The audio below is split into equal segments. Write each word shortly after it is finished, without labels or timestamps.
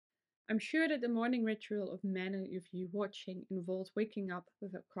I'm sure that the morning ritual of many of you watching involves waking up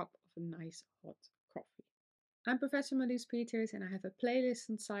with a cup of a nice hot coffee. I'm Professor Marlies Peters, and I have a playlist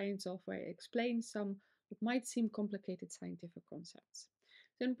on Science of where I explain some what might seem complicated scientific concepts.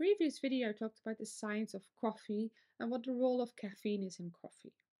 So in previous video I talked about the science of coffee and what the role of caffeine is in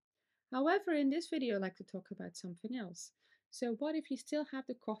coffee. However, in this video I'd like to talk about something else. So what if you still have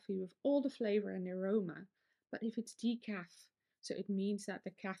the coffee with all the flavor and aroma, but if it's decaf, so it means that the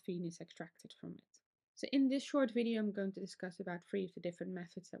caffeine is extracted from it. So in this short video I'm going to discuss about 3 of the different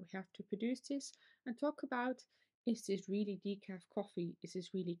methods that we have to produce this and talk about, is this really decaf coffee, is this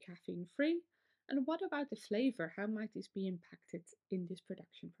really caffeine free, and what about the flavor, how might this be impacted in this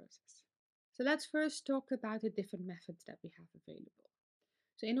production process. So let's first talk about the different methods that we have available.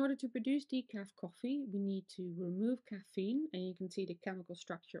 So in order to produce decaf coffee, we need to remove caffeine, and you can see the chemical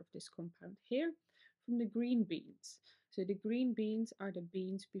structure of this compound here, from the green beans. So the green beans are the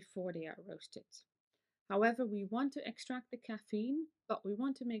beans before they are roasted. However, we want to extract the caffeine, but we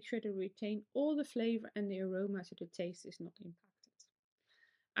want to make sure to retain all the flavor and the aroma so the taste is not impacted.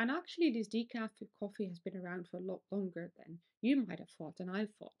 And actually, this decaf coffee has been around for a lot longer than you might have thought and I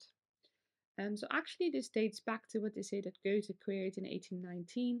thought. So actually this dates back to what they say that Goethe created in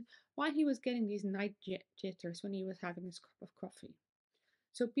 1819, why he was getting these night jitters when he was having his cup of coffee.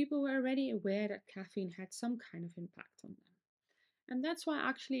 So people were already aware that caffeine had some kind of impact on them. And that's why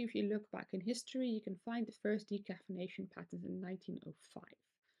actually if you look back in history, you can find the first decaffeination patent in 1905.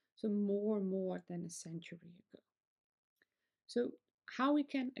 So more than a century ago. So how we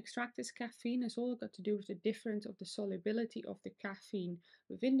can extract this caffeine has all got to do with the difference of the solubility of the caffeine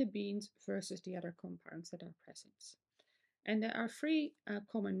within the beans versus the other compounds that are present. And there are 3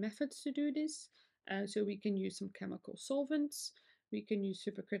 common methods to do this. So we can use some chemical solvents, we can use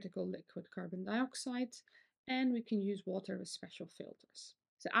supercritical liquid carbon dioxide, and we can use water with special filters.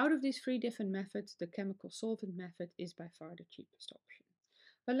 So out of these 3 different methods, the chemical solvent method is by far the cheapest option.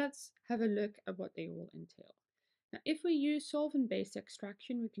 But let's have a look at what they all entail. Now, if we use solvent-based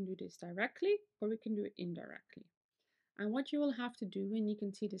extraction, we can do this directly or we can do it indirectly. And what you will have to do, and you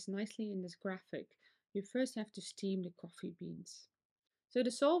can see this nicely in this graphic, you first have to steam the coffee beans. So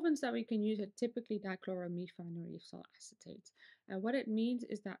the solvents that we can use are typically dichloromethane or ethyl acetate. And what it means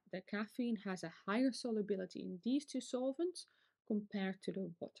is that the caffeine has a higher solubility in these 2 solvents compared to the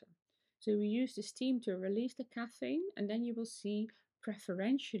water. So we use the steam to release the caffeine, and then you will see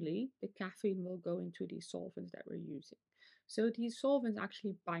preferentially the caffeine will go into these solvents that we're using. So these solvents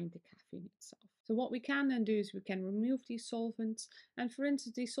actually bind the caffeine itself. So what we can then do is we can remove these solvents, and for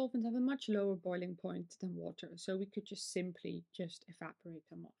instance these solvents have a much lower boiling point than water, so we could just simply evaporate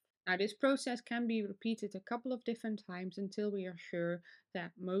them off. Now this process can be repeated a couple of different times until we are sure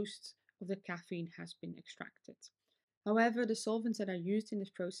that most of the caffeine has been extracted. However, the solvents that are used in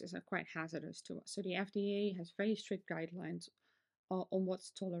this process are quite hazardous to us, so the FDA has very strict guidelines on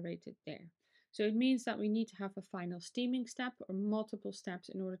what's tolerated there. So it means that we need to have a final steaming step or multiple steps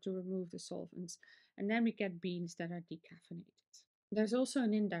in order to remove the solvents, and then we get beans that are decaffeinated. There's also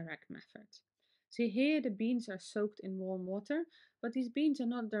an indirect method. So here the beans are soaked in warm water, but these beans are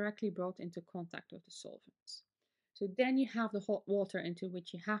not directly brought into contact with the solvents. So then you have the hot water into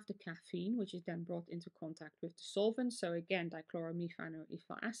which you have the caffeine, which is then brought into contact with the solvent. So again, dichloromethane or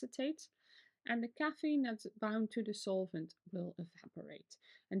ethyl acetate. And the caffeine that's bound to the solvent will evaporate.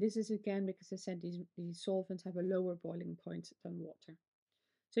 And this is again because I said these solvents have a lower boiling point than water.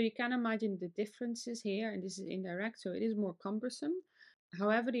 So you can imagine the differences here, and this is indirect, so it is more cumbersome.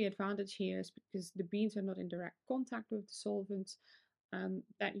 However, the advantage here is because the beans are not in direct contact with the solvents,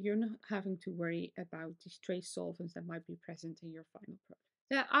 that you're not having to worry about these trace solvents that might be present in your final product.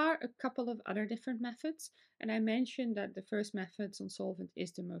 There are a couple of other different methods, and I mentioned that the first method on solvent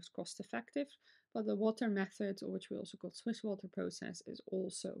is the most cost effective, but the water method, or which we also call Swiss water process, is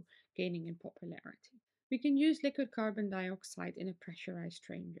also gaining in popularity. We can use liquid carbon dioxide in a pressurized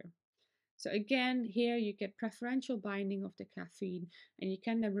chamber. So again, here you get preferential binding of the caffeine, and you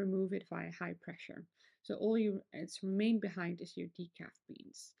can then remove it via high pressure. So all it's remain behind is your decaf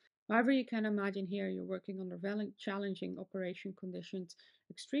beans. However, you can imagine here you're working under very challenging operation conditions,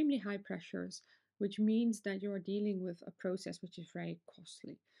 extremely high pressures, which means that you're dealing with a process which is very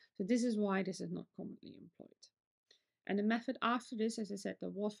costly. So this is why this is not commonly employed. And the method after this, as I said, the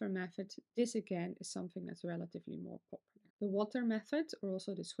water method, this again is something that's relatively more popular. The water method, or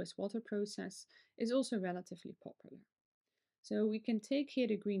also the Swiss water process, is also relatively popular. So we can take here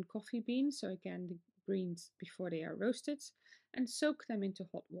the green coffee beans, so again the greens before they are roasted, and soak them into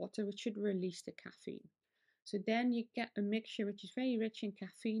hot water, which should release the caffeine. So then you get a mixture which is very rich in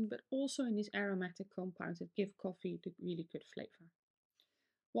caffeine, but also in these aromatic compounds that give coffee the really good flavor.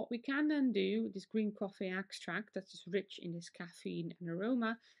 What we can then do with this green coffee extract that is rich in this caffeine and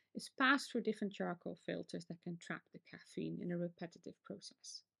aroma is pass through different charcoal filters that can trap the caffeine in a repetitive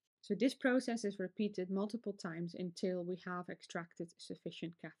process. So this process is repeated multiple times until we have extracted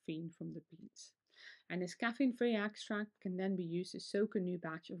sufficient caffeine from the beans. And this caffeine-free extract can then be used to soak a new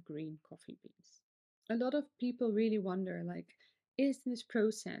batch of green coffee beans. A lot of people really wonder, like, is this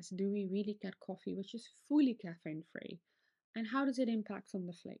process, do we really get coffee which is fully caffeine-free? And how does it impact on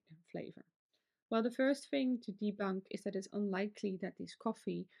the flavor? Well, the first thing to debunk is that it's unlikely that this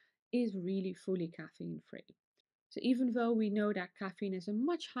coffee is really fully caffeine-free. So even though we know that caffeine has a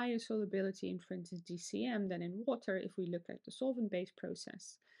much higher solubility in, for instance, DCM than in water, if we look at the solvent-based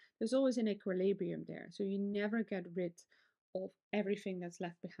process, there's always an equilibrium there. So you never get rid of everything that's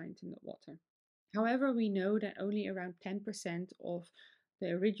left behind in the water. However, we know that only around 10% of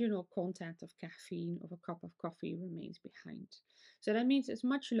the original content of caffeine of a cup of coffee remains behind. So that means it's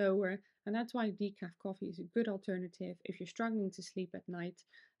much lower, and that's why decaf coffee is a good alternative if you're struggling to sleep at night,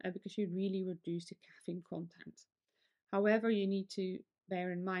 because you really reduce the caffeine content. However, you need to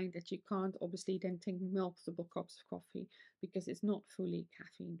bear in mind that you can't obviously then take multiple cups of coffee because it's not fully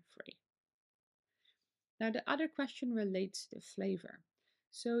caffeine free. Now, the other question relates to flavor.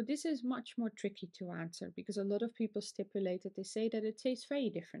 So, this is much more tricky to answer because a lot of people stipulate that they say that it tastes very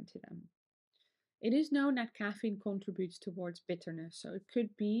different to them. It is known that caffeine contributes towards bitterness, so it could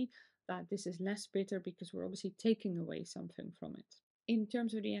be that this is less bitter because we're obviously taking away something from it. In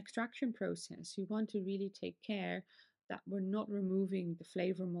terms of the extraction process, you want to really take care that we're not removing the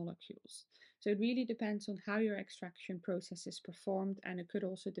flavor molecules. So it really depends on how your extraction process is performed, and it could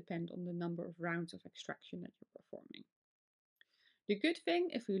also depend on the number of rounds of extraction that you're performing. The good thing,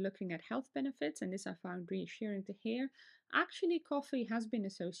 if we're looking at health benefits, and this I found reassuring to hear, actually coffee has been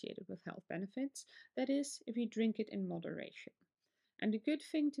associated with health benefits. That is, if you drink it in moderation. And the good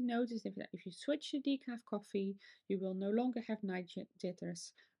thing to notice is that if you switch to decaf coffee, you will no longer have night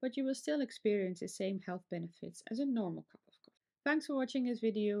jitters, but you will still experience the same health benefits as a normal cup of coffee. Thanks for watching this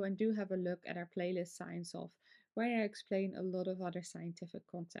video, and do have a look at our playlist Science Of, where I explain a lot of other scientific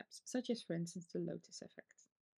concepts, such as for instance the Lotus effect.